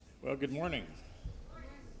Well, good morning.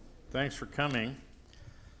 Thanks for coming.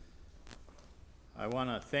 I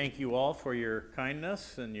want to thank you all for your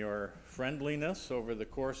kindness and your friendliness over the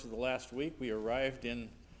course of the last week. We arrived in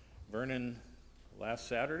Vernon last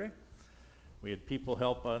Saturday. We had people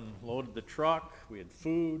help unload the truck. We had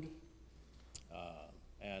food,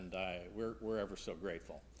 and we're ever so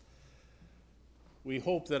grateful. We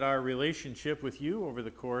hope that our relationship with you over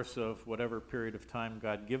the course of whatever period of time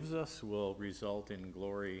God gives us will result in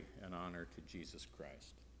glory and honor to Jesus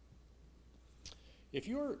Christ. If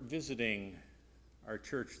you're visiting our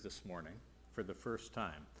church this morning for the first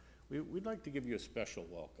time, we'd like to give you a special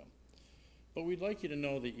welcome. But we'd like you to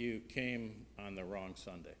know that you came on the wrong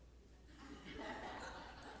Sunday.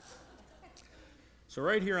 So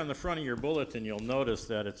right here on the front of your bulletin, you'll notice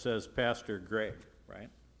that it says Pastor Greg, right?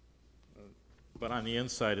 But on the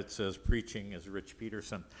inside it says preaching is Rich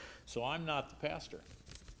Peterson. So I'm not the pastor.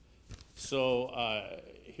 So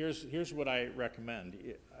here's what I recommend.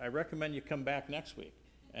 I recommend you come back next week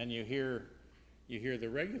and you hear the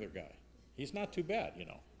regular guy. He's not too bad, you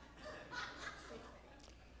know.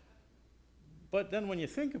 But then when you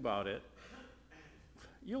think about it,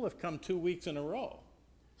 you'll have come 2 weeks in a row.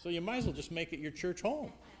 So you might as well just make it your church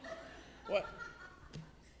home. What?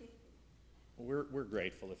 We're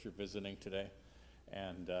grateful if you're visiting today.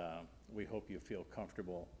 And we hope you feel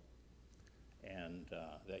comfortable and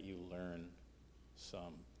that you learn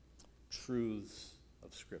some truths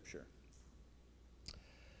of Scripture.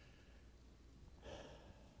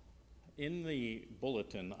 In the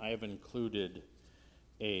bulletin, I have included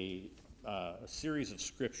a series of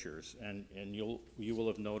scriptures, and you will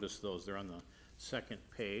have noticed those. They're on the second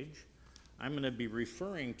page. I'm going to be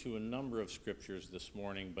referring to a number of scriptures this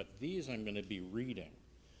morning, but these I'm going to be reading.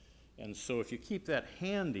 And so if you keep that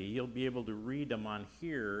handy, you'll be able to read them on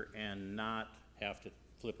here and not have to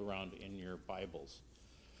flip around in your Bibles.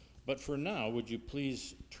 But for now, would you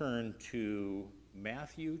please turn to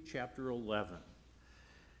Matthew chapter 11.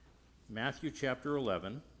 Matthew chapter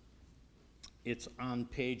 11. It's on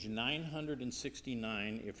page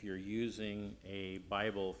 969 if you're using a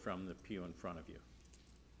Bible from the pew in front of you.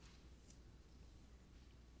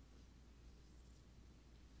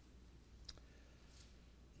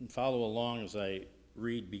 And follow along as I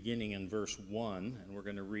read beginning in verse 1, and we're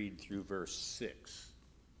going to read through verse 6.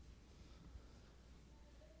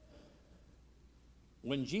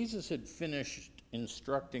 When Jesus had finished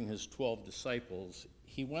instructing his 12 disciples,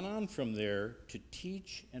 he went on from there to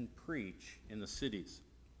teach and preach in the cities.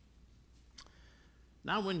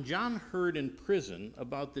 Now when John heard in prison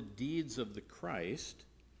about the deeds of the Christ,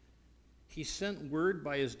 he sent word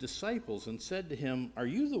by his disciples and said to him, "Are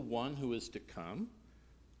you the one who is to come?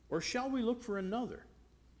 Or shall we look for another?"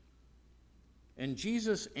 And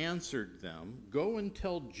Jesus answered them, "Go and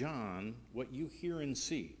tell John what you hear and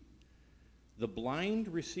see. The blind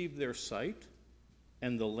receive their sight,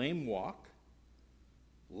 and the lame walk.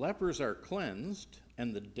 Lepers are cleansed,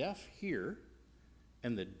 and the deaf hear,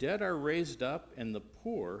 and the dead are raised up, and the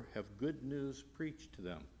poor have good news preached to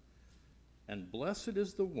them. And blessed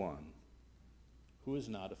is the one who is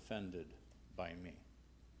not offended by me."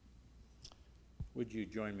 Would you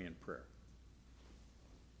join me in prayer?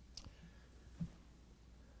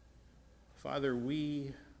 Father,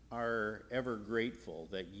 we are ever grateful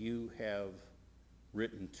that you have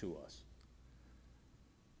written to us.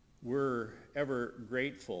 We're ever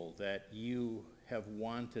grateful that you have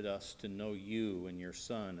wanted us to know you and your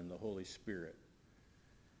Son and the Holy Spirit.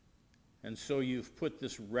 And so you've put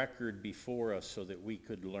this record before us so that we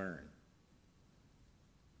could learn.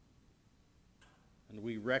 And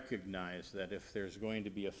we recognize that if there's going to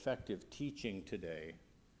be effective teaching today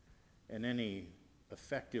and any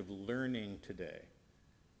effective learning today,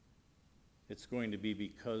 it's going to be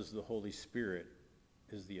because the Holy Spirit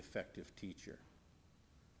is the effective teacher.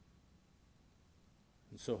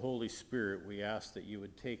 And so, Holy Spirit, we ask that you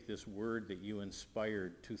would take this word that you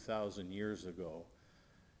inspired 2,000 years ago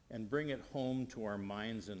and bring it home to our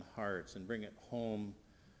minds and hearts, and bring it home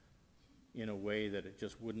in a way that it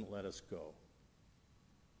just wouldn't let us go.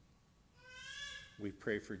 We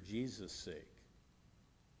pray for Jesus' sake.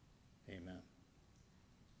 Amen.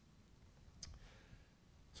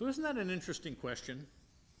 So isn't that an interesting question?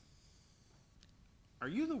 Are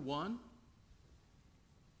you the one?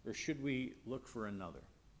 Or should we look for another?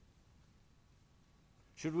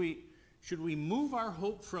 Should we move our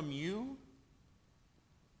hope from you?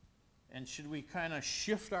 And should we kind of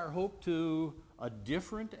shift our hope to a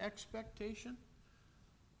different expectation?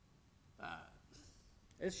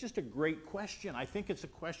 It's just a great question. I think it's a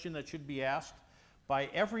question that should be asked by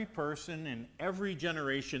every person in every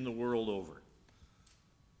generation the world over.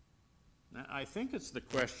 Now, I think it's the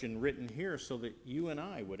question written here so that you and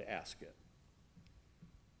I would ask it.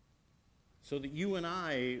 So that you and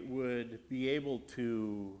I would be able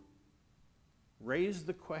to raise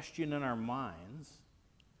the question in our minds,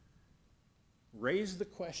 raise the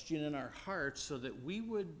question in our hearts so that we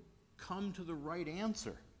would come to the right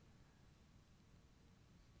answer.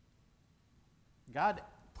 God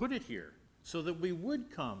put it here so that we would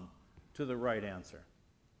come to the right answer.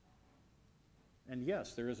 And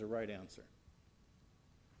yes, there is a right answer.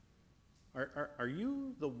 Are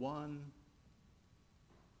you the one,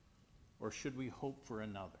 or should we hope for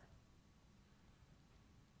another?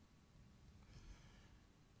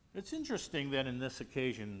 It's interesting that in this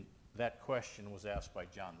occasion, that question was asked by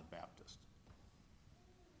John the Baptist.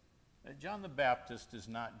 John the Baptist is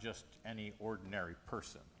not just any ordinary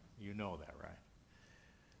person. You know that, right?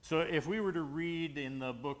 So if we were to read in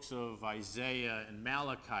the books of Isaiah and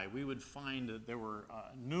Malachi, we would find that there were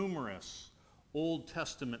numerous Old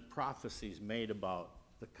Testament prophecies made about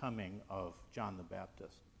the coming of John the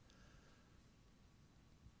Baptist.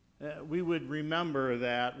 We would remember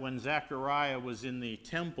that when Zechariah was in the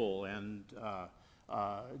temple and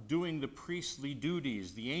doing the priestly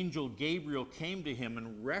duties, the angel Gabriel came to him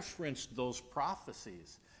and referenced those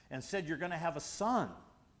prophecies and said, "You're going to have a son."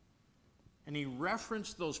 And he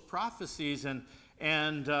referenced those prophecies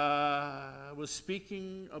and was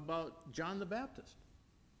speaking about John the Baptist.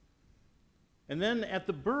 And then at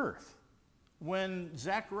the birth, when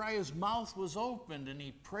Zechariah's mouth was opened and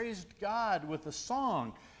he praised God with a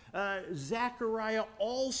song, Zechariah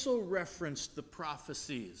also referenced the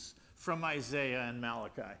prophecies from Isaiah and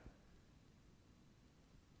Malachi.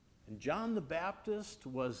 And John the Baptist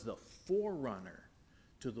was the forerunner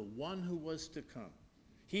to the one who was to come.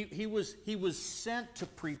 He was sent to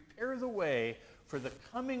prepare the way for the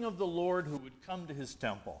coming of the Lord who would come to his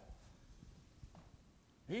temple.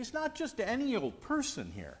 He's not just any old person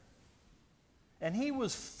here. And he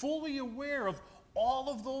was fully aware of all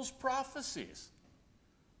of those prophecies.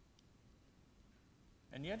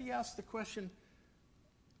 And yet he asked the question,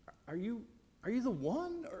 are you the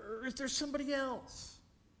one, or is there somebody else?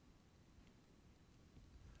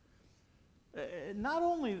 Not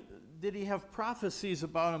only did he have prophecies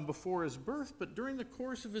about him before his birth, but during the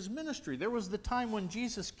course of his ministry, there was the time when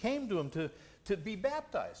Jesus came to him to be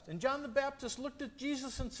baptized. And John the Baptist looked at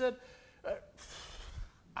Jesus and said,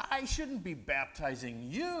 I shouldn't be baptizing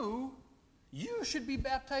you. You should be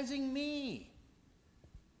baptizing me.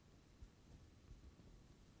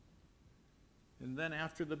 And then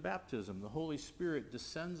after the baptism, the Holy Spirit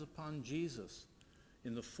descends upon Jesus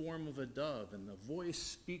in the form of a dove, and the voice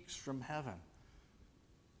speaks from heaven.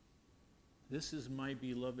 This is my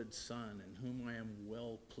beloved Son, in whom I am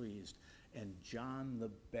well pleased. And John the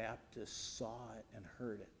Baptist saw it and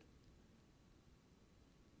heard it.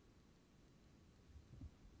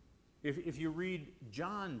 If you read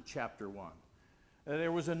John chapter 1,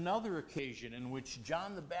 there was another occasion in which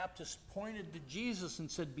John the Baptist pointed to Jesus and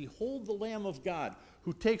said, "Behold the Lamb of God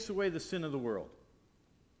who takes away the sin of the world."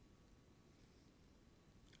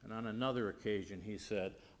 And on another occasion he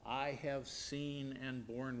said, "I have seen and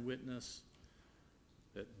borne witness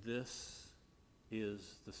that this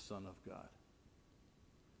is the Son of God."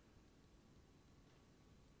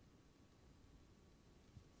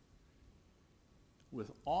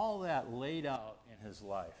 With all that laid out in his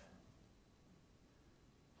life,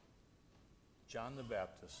 John the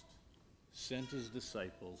Baptist sent his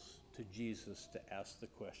disciples to Jesus to ask the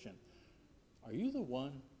question, "Are you the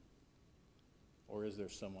one, or is there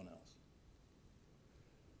someone else?"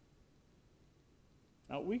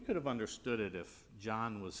 Now, we could have understood it if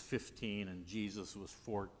John was 15 and Jesus was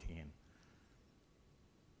 14.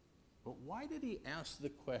 But why did he ask the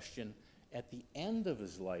question at the end of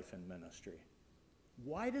his life and ministry?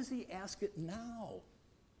 Why does he ask it now?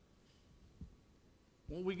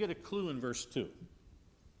 Well, we get a clue in verse 2.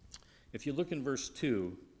 If you look in verse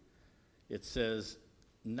 2, it says,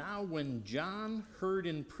 "Now when John heard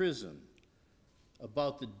in prison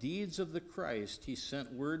about the deeds of the Christ, he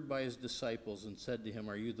sent word by his disciples and said to him,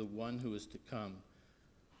 'Are you the one who is to come,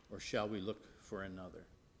 or shall we look for another?'"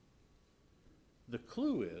 The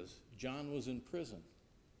clue is John was in prison.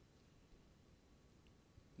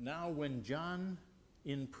 Now when John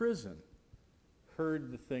in prison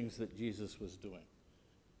heard the things that Jesus was doing,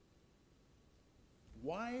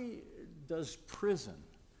 why does prison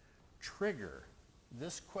trigger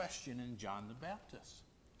this question in John the Baptist?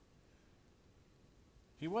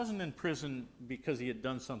 He wasn't in prison because he had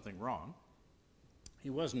done something wrong. He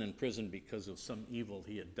wasn't in prison because of some evil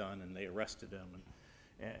he had done and they arrested him.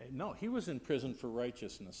 No, he was in prison for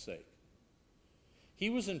righteousness' sake. He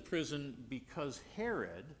was in prison because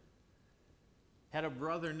Herod had a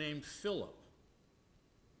brother named Philip.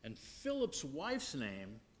 And Philip's wife's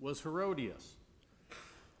name was Herodias.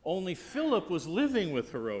 Only Philip was living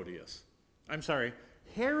with Herodias. I'm sorry,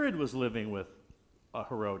 Herod was living with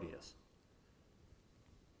Herodias.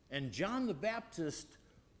 And John the Baptist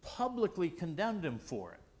publicly condemned him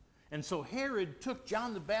for it. And so Herod took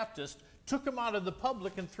John the Baptist, took him out of the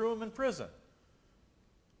public, and threw him in prison.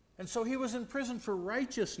 And so he was in prison for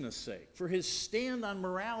righteousness' sake, for his stand on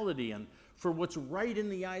morality and for what's right in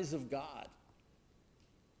the eyes of God.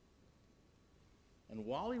 And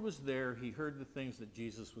while he was there, he heard the things that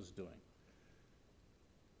Jesus was doing.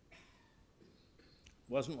 It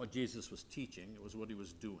wasn't what Jesus was teaching, it was what he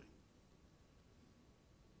was doing.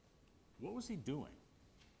 What was he doing?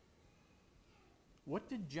 What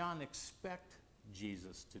did John expect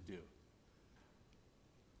Jesus to do?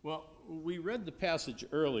 Well, we read the passage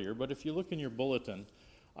earlier, but if you look in your bulletin,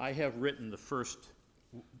 I have written the first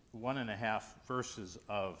 1.5 verses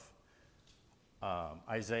of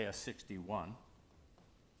Isaiah 61.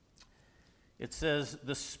 It says,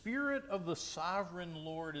 "The Spirit of the Sovereign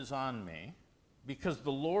Lord is on me, because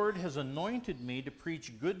the Lord has anointed me to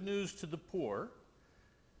preach good news to the poor.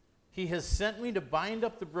 He has sent me to bind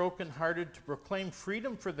up the brokenhearted, to proclaim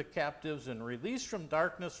freedom for the captives and release from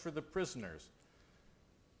darkness for the prisoners,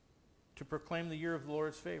 to proclaim the year of the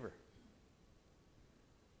Lord's favor."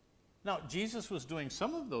 Now, Jesus was doing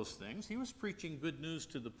some of those things. He was preaching good news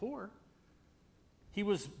to the poor. He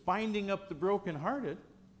was binding up the brokenhearted.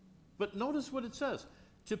 But notice what it says,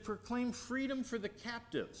 to proclaim freedom for the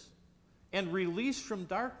captives and release from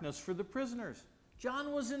darkness for the prisoners.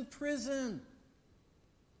 John was in prison.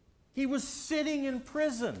 He was sitting in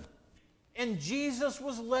prison, and Jesus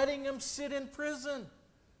was letting him sit in prison.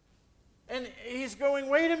 And he's going,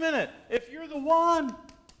 wait a minute, if you're the one,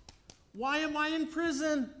 why am I in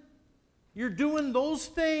prison? You're doing those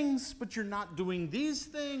things, but you're not doing these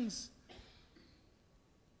things.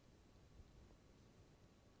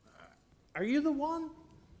 Are you the one?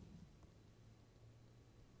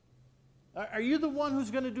 Are you the one who's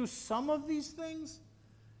going to do some of these things?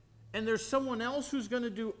 And there's someone else who's going to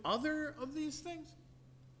do other of these things?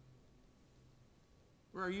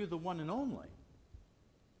 Or are you the one and only?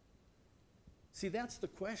 See, that's the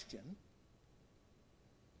question.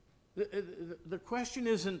 The question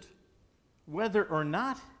isn't whether or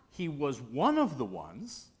not he was one of the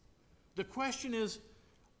ones. The question is,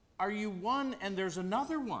 are you one and there's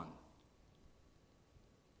another one?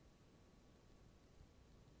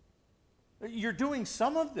 You're doing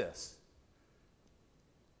some of this,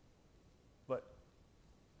 but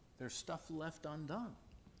there's stuff left undone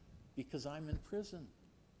because I'm in prison.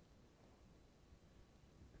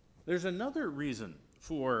 There's another reason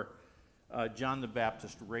for John the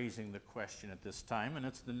Baptist raising the question at this time, and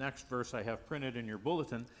it's the next verse I have printed in your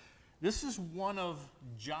bulletin. This is one of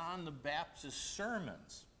John the Baptist's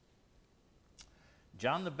sermons.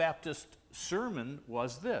 John the Baptist's sermon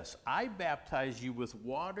was this: I baptize you with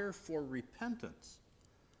water for repentance,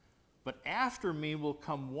 but after me will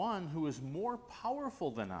come one who is more powerful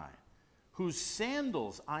than I, whose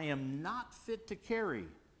sandals I am not fit to carry.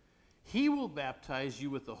 He will baptize you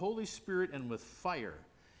with the Holy Spirit and with fire.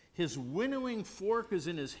 His winnowing fork is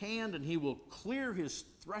in his hand, and he will clear his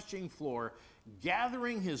threshing floor,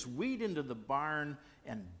 gathering his wheat into the barn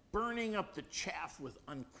and burning up the chaff with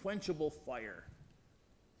unquenchable fire.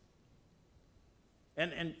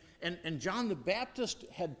 And John the Baptist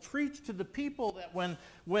had preached to the people that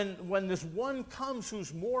when this one comes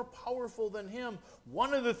who's more powerful than him,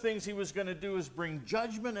 one of the things he was going to do is bring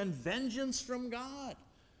judgment and vengeance from God.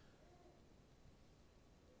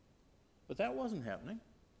 But that wasn't happening.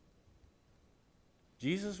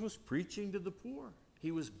 Jesus was preaching to the poor. He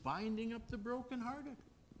was binding up the brokenhearted.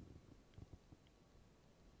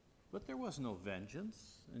 But there was no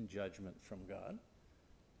vengeance and judgment from God.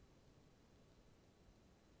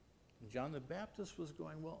 And John the Baptist was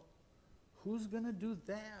going, well, who's going to do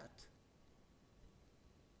that?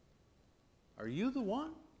 Are you the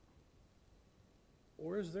one?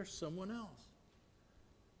 Or is there someone else?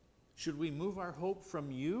 Should we move our hope from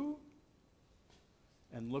you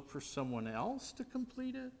and look for someone else to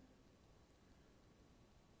complete it?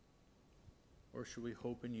 Or should we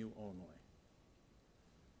hope in you only?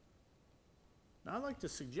 Now, I'd like to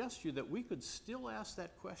suggest to you that we could still ask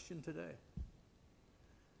that question today.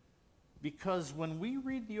 Because when we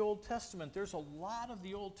read the Old Testament, there's a lot of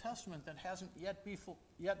the Old Testament that hasn't yet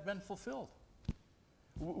been fulfilled.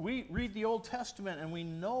 We read the Old Testament and we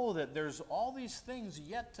know that there's all these things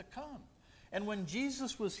yet to come. And when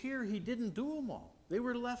Jesus was here, he didn't do them all. They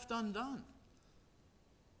were left undone.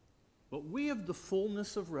 But we have the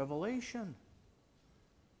fullness of revelation.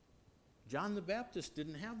 John the Baptist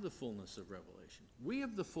didn't have the fullness of revelation. We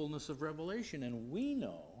have the fullness of revelation, and we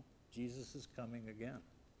know Jesus is coming again.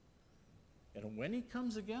 And when he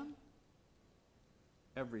comes again,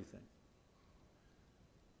 everything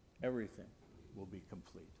will be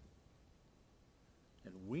complete.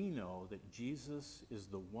 And we know that Jesus is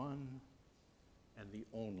the one and the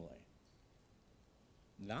only,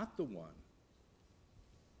 not the one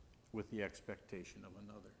with the expectation of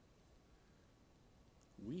another.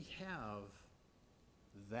 We have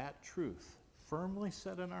that truth firmly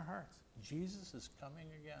set in our hearts. Jesus is coming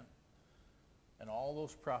again, and all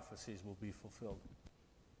those prophecies will be fulfilled.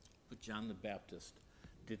 But John the Baptist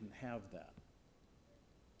didn't have that.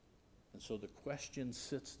 And so the question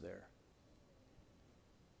sits there.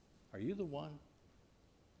 Are you the one?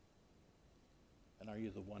 And are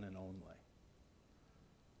you the one and only?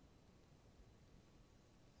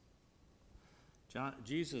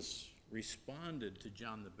 Jesus responded to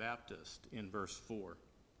John the Baptist in verse 4.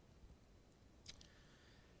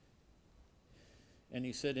 And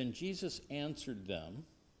he said, and Jesus answered them,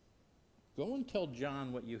 go and tell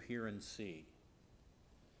John what you hear and see.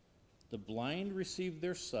 The blind receive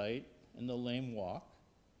their sight, and the lame walk.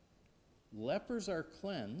 Lepers are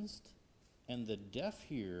cleansed, and the deaf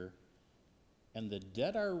hear, and the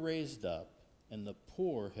dead are raised up, and the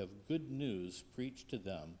poor have good news preached to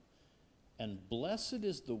them. And blessed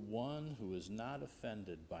is the one who is not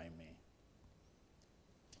offended by me.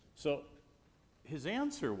 So his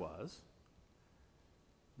answer was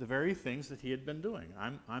the very things that he had been doing.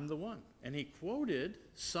 I'm the one. And he quoted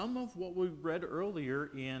some of what we read earlier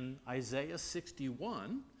in Isaiah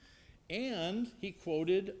 61, and he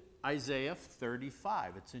quoted Isaiah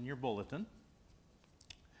 35. It's in your bulletin.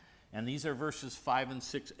 And these are verses 5 and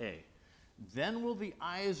 6a. Then will the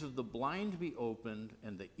eyes of the blind be opened,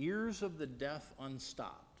 and the ears of the deaf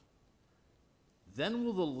unstopped. Then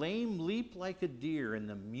will the lame leap like a deer, and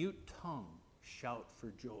the mute tongue shout for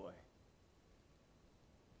joy.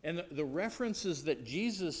 And the references that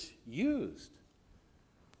Jesus used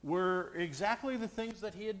were exactly the things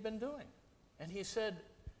that he had been doing. And he said,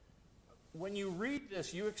 when you read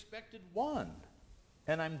this, you expected one,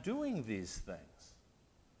 and I'm doing these things.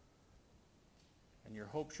 And your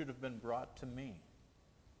hope should have been brought to me.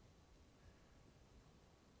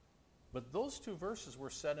 But those two verses were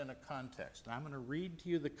set in a context. And I'm going to read to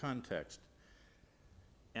you the context,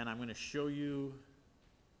 and I'm going to show you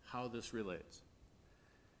how this relates.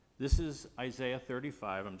 This is Isaiah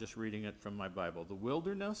 35. I'm just reading it from my Bible. The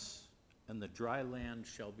wilderness and the dry land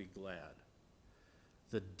shall be glad.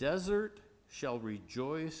 The desert shall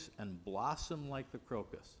rejoice and blossom like the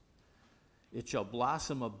crocus. It shall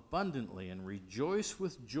blossom abundantly and rejoice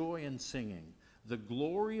with joy and singing. The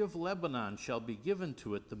glory of Lebanon shall be given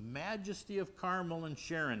to it, the majesty of Carmel and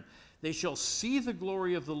Sharon. They shall see the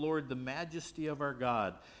glory of the Lord, the majesty of our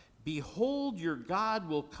God. Behold, your God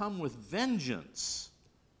will come with vengeance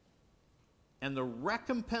and the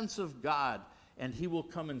recompense of God, and he will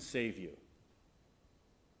come and save you.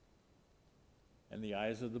 And the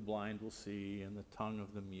eyes of the blind will see, and the tongue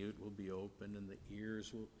of the mute will be opened, and the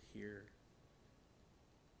ears will hear.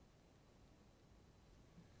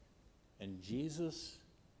 And Jesus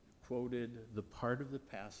quoted the part of the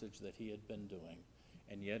passage that he had been doing.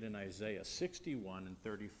 And yet in Isaiah 61 and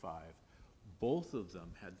 35, both of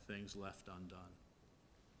them had things left undone.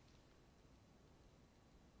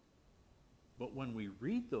 But when we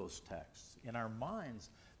read those texts, in our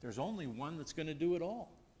minds, there's only one that's going to do it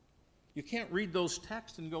all. You can't read those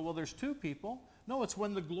texts and go, well, there's two people. No, it's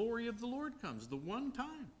when the glory of the Lord comes, the one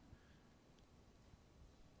time.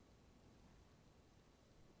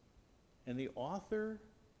 And the author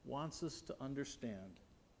wants us to understand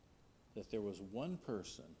that there was one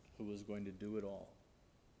person who was going to do it all.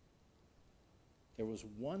 There was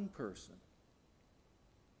one person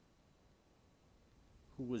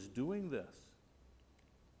who was doing this,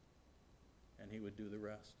 and he would do the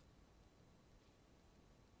rest.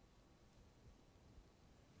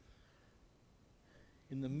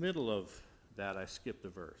 In the middle of that, I skipped a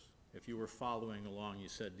verse. If you were following along, you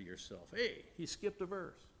said to yourself, hey, he skipped a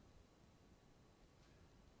verse.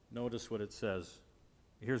 Notice what it says.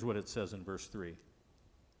 Here's what it says in verse 3.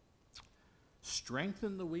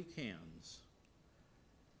 Strengthen the weak hands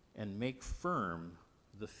and make firm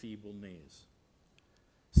the feeble knees.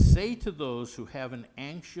 Say to those who have an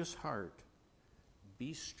anxious heart,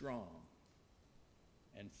 be strong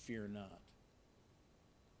and fear not.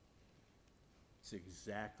 It's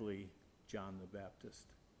exactly John the Baptist.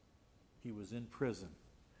 He was in prison.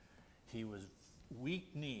 He was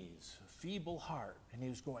weak knees, feeble heart, and he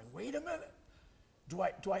was going, wait a minute.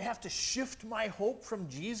 Do I have to shift my hope from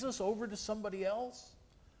Jesus over to somebody else?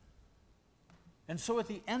 And so at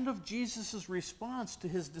the end of Jesus' response to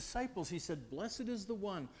his disciples, he said, "Blessed is the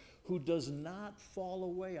one who does not fall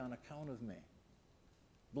away on account of me.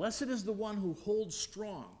 Blessed is the one who holds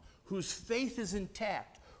strong, whose faith is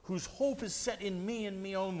intact, whose hope is set in me and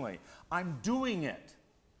me only. I'm doing it,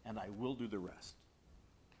 and I will do the rest."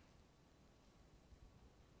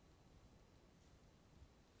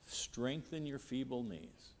 Strengthen your feeble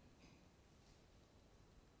knees.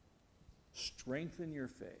 Strengthen your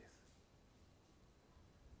faith.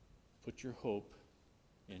 Put your hope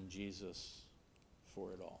in Jesus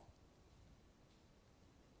for it all.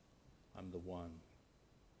 I'm the one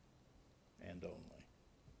and only.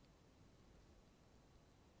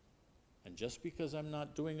 And just because I'm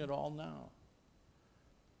not doing it all now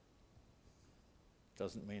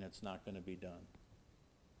doesn't mean it's not going to be done.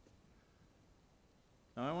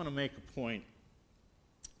 Now, I want to make a point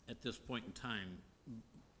at this point in time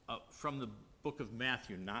from the book of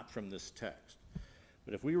Matthew, not from this text.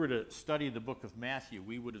 But if we were to study the book of Matthew,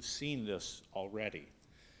 we would have seen this already.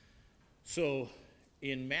 So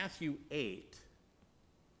in Matthew 8,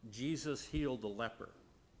 Jesus healed a leper.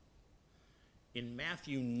 In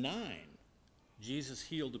Matthew 9, Jesus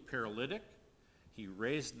healed a paralytic. He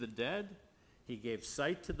raised the dead. He gave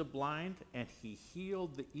sight to the blind, and he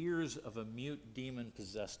healed the ears of a mute,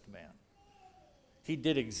 demon-possessed man. He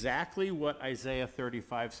did exactly what Isaiah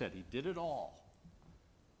 35 said. He did it all.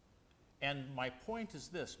 And my point is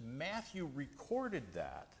this: Matthew recorded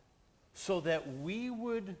that so that we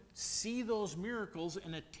would see those miracles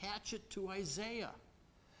and attach it to Isaiah.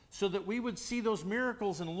 So that we would see those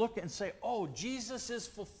miracles and look and say, oh, Jesus is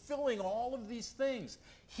fulfilling all of these things.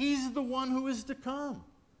 He's the one who is to come.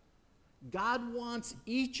 God wants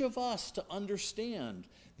each of us to understand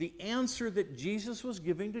the answer that Jesus was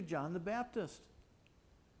giving to John the Baptist.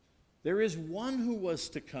 There is one who was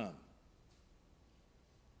to come.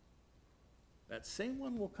 That same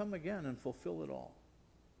one will come again and fulfill it all.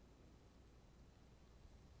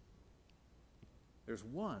 There's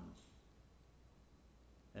one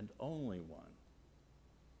and only one.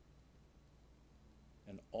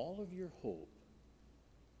 And all of your hope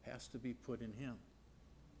has to be put in him.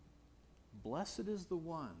 Blessed is the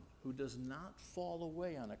one who does not fall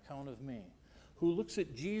away on account of me, who looks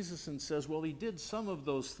at Jesus and says, well, he did some of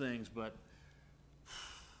those things, but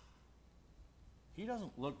he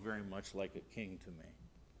doesn't look very much like a king to me.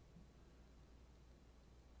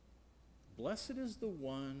 Blessed is the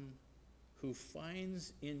one who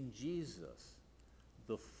finds in Jesus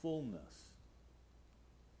the fullness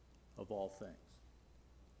of all things.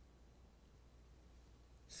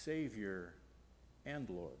 Savior and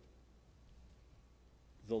Lord.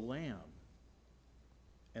 The Lamb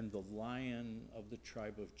and the Lion of the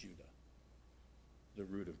tribe of Judah, the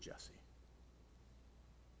root of Jesse.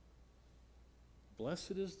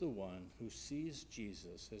 Blessed is the one who sees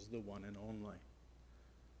Jesus as the one and only,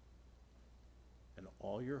 and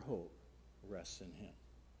all your hope rests in him.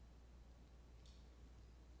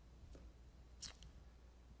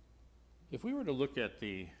 If we were to look at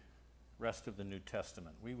the rest of the New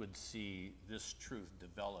Testament, we would see this truth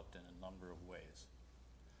developed in a number of ways.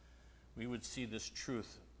 We would see this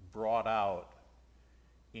truth brought out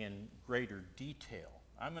in greater detail.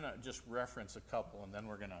 I'm going to just reference a couple, and then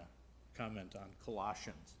we're going to comment on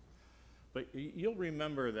Colossians. But you'll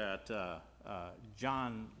remember that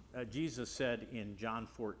Jesus said in John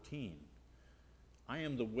 14, I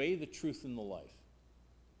am the way, the truth, and the life.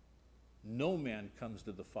 No man comes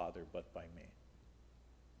to the Father but by me.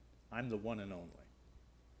 I'm the one and only.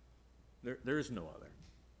 There is no other.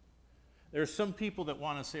 There are some people that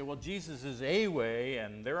want to say, well, Jesus is a way,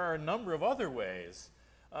 and there are a number of other ways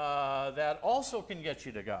that also can get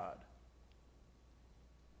you to God.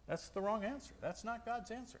 That's the wrong answer. That's not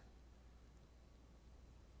God's answer.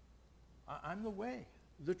 I'm the way,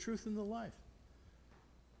 the truth, and the life.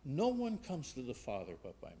 No one comes to the Father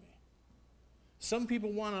but by me. Some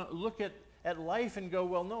people want to look at life and go,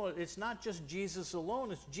 well, no, it's not just Jesus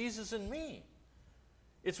alone, it's Jesus and me.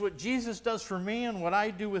 It's what Jesus does for me and what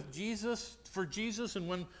I do with Jesus for Jesus, and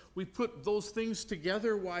when we put those things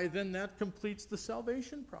together, why, then that completes the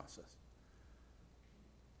salvation process.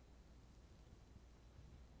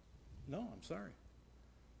 No, I'm sorry.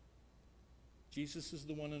 Jesus is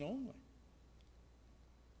the one and only.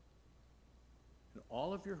 And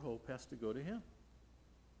all of your hope has to go to him.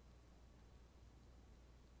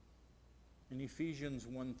 In Ephesians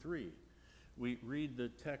 1:3, we read the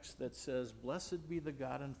text that says, Blessed be the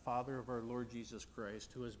God and Father of our Lord Jesus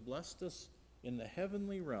Christ, who has blessed us in the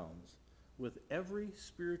heavenly realms with every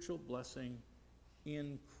spiritual blessing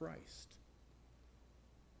in Christ.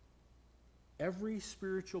 Every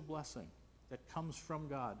spiritual blessing that comes from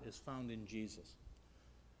God is found in Jesus.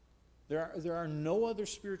 There are no other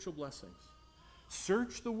spiritual blessings.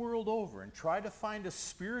 Search the world over and try to find a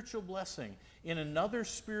spiritual blessing in another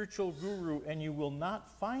spiritual guru, and you will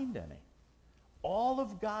not find any. All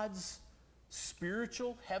of God's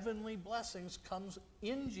spiritual heavenly blessings comes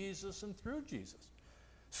in Jesus and through Jesus.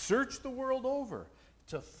 Search the world over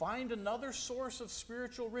to find another source of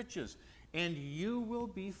spiritual riches, and you will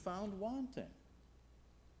be found wanting.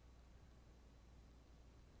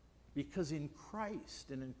 Because in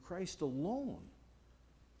Christ and in Christ alone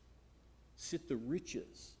sit the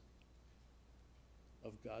riches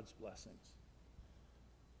of God's blessings.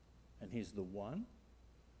 And He's the one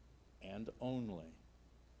and only.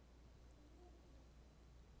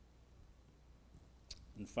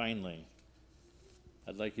 And finally,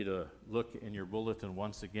 I'd like you to look in your bulletin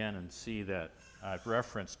once again and see that I've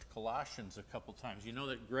referenced Colossians a couple times. You know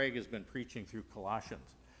that Greg has been preaching through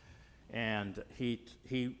Colossians. And he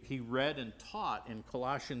read and taught in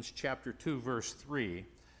Colossians chapter 2, verse 3,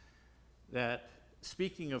 that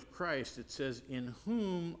speaking of Christ, it says, "In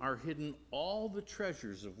whom are hidden all the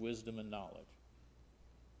treasures of wisdom and knowledge."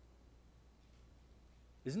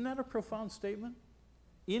 Isn't that a profound statement?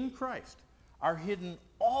 In Christ are hidden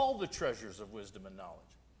all the treasures of wisdom and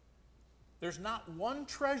knowledge. There's not one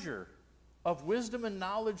treasure of wisdom and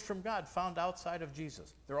knowledge from God found outside of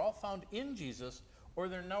Jesus. They're all found in Jesus, or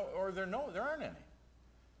there aren't any.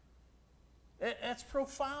 That's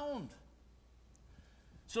profound.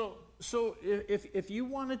 So if you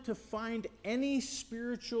wanted to find any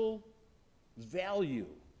spiritual value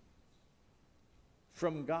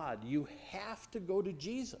from God, you have to go to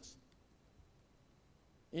Jesus.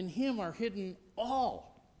 In Him are hidden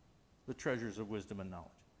all the treasures of wisdom and knowledge.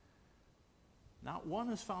 Not one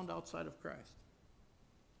is found outside of Christ.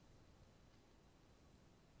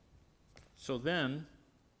 So then,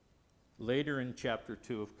 later in chapter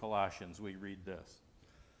 2 of Colossians, we read this.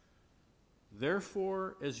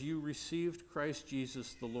 "Therefore, as you received Christ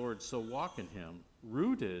Jesus the Lord, so walk in Him,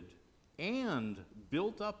 rooted and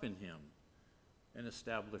built up in Him, and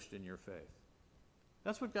established in your faith."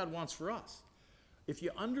 That's what God wants for us. If you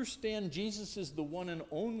understand Jesus is the one and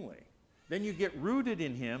only, then you get rooted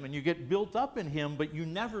in Him and you get built up in Him, but you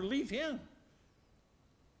never leave Him.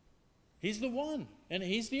 He's the one, and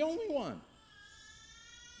He's the only one.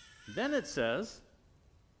 Then it says,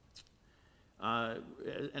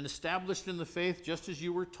 "and established in the faith, just as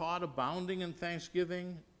you were taught, abounding in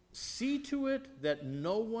thanksgiving. See to it that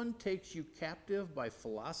no one takes you captive by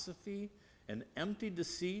philosophy and empty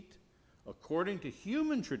deceit, according to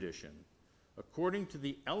human tradition, according to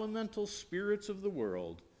the elemental spirits of the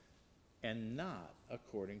world, and not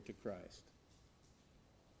according to Christ."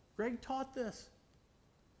 Greg taught this.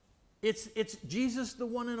 It's Jesus, the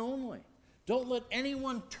one and only. Don't let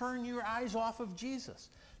anyone turn your eyes off of Jesus.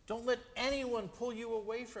 Don't let anyone pull you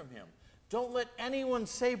away from Him. Don't let anyone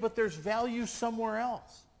say, but there's value somewhere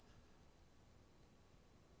else.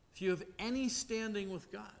 If you have any standing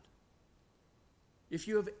with God, if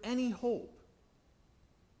you have any hope,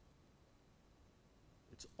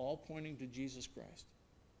 it's all pointing to Jesus Christ.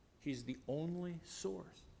 He's the only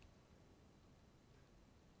source.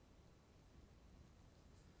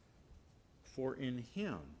 "For in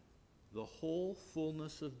Him the whole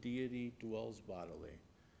fullness of deity dwells bodily,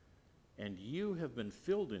 and you have been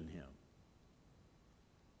filled in Him,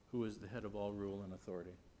 who is the head of all rule and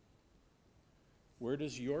authority." Where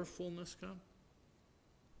does your fullness come?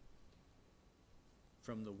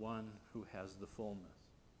 From the one who has the fullness.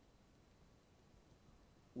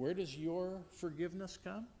 Where does your forgiveness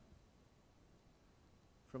come?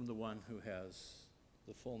 From the one who has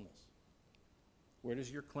the fullness. Where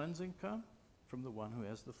does your cleansing come? From the one who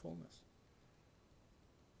has the fullness.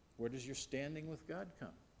 Where does your standing with God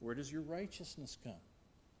come? Where does your righteousness come?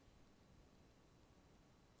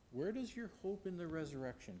 Where does your hope in the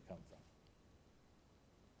resurrection come from?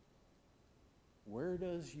 Where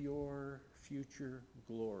does your future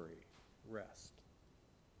glory rest?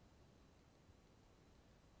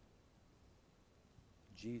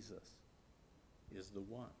 Jesus is the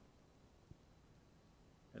one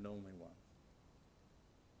and only one.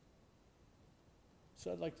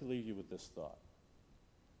 So I'd like to leave you with this thought.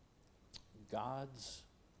 God's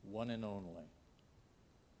one and only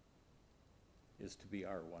is to be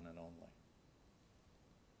our one and only.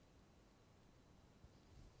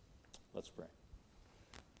 Let's pray.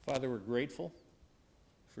 Father, we're grateful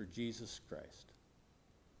for Jesus Christ.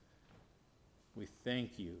 We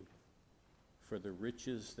thank you for the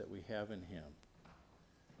riches that we have in Him.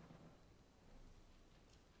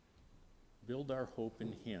 Build our hope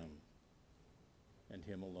in Him and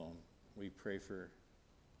Him alone. We pray for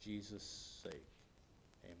Jesus' sake.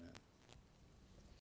 Amen.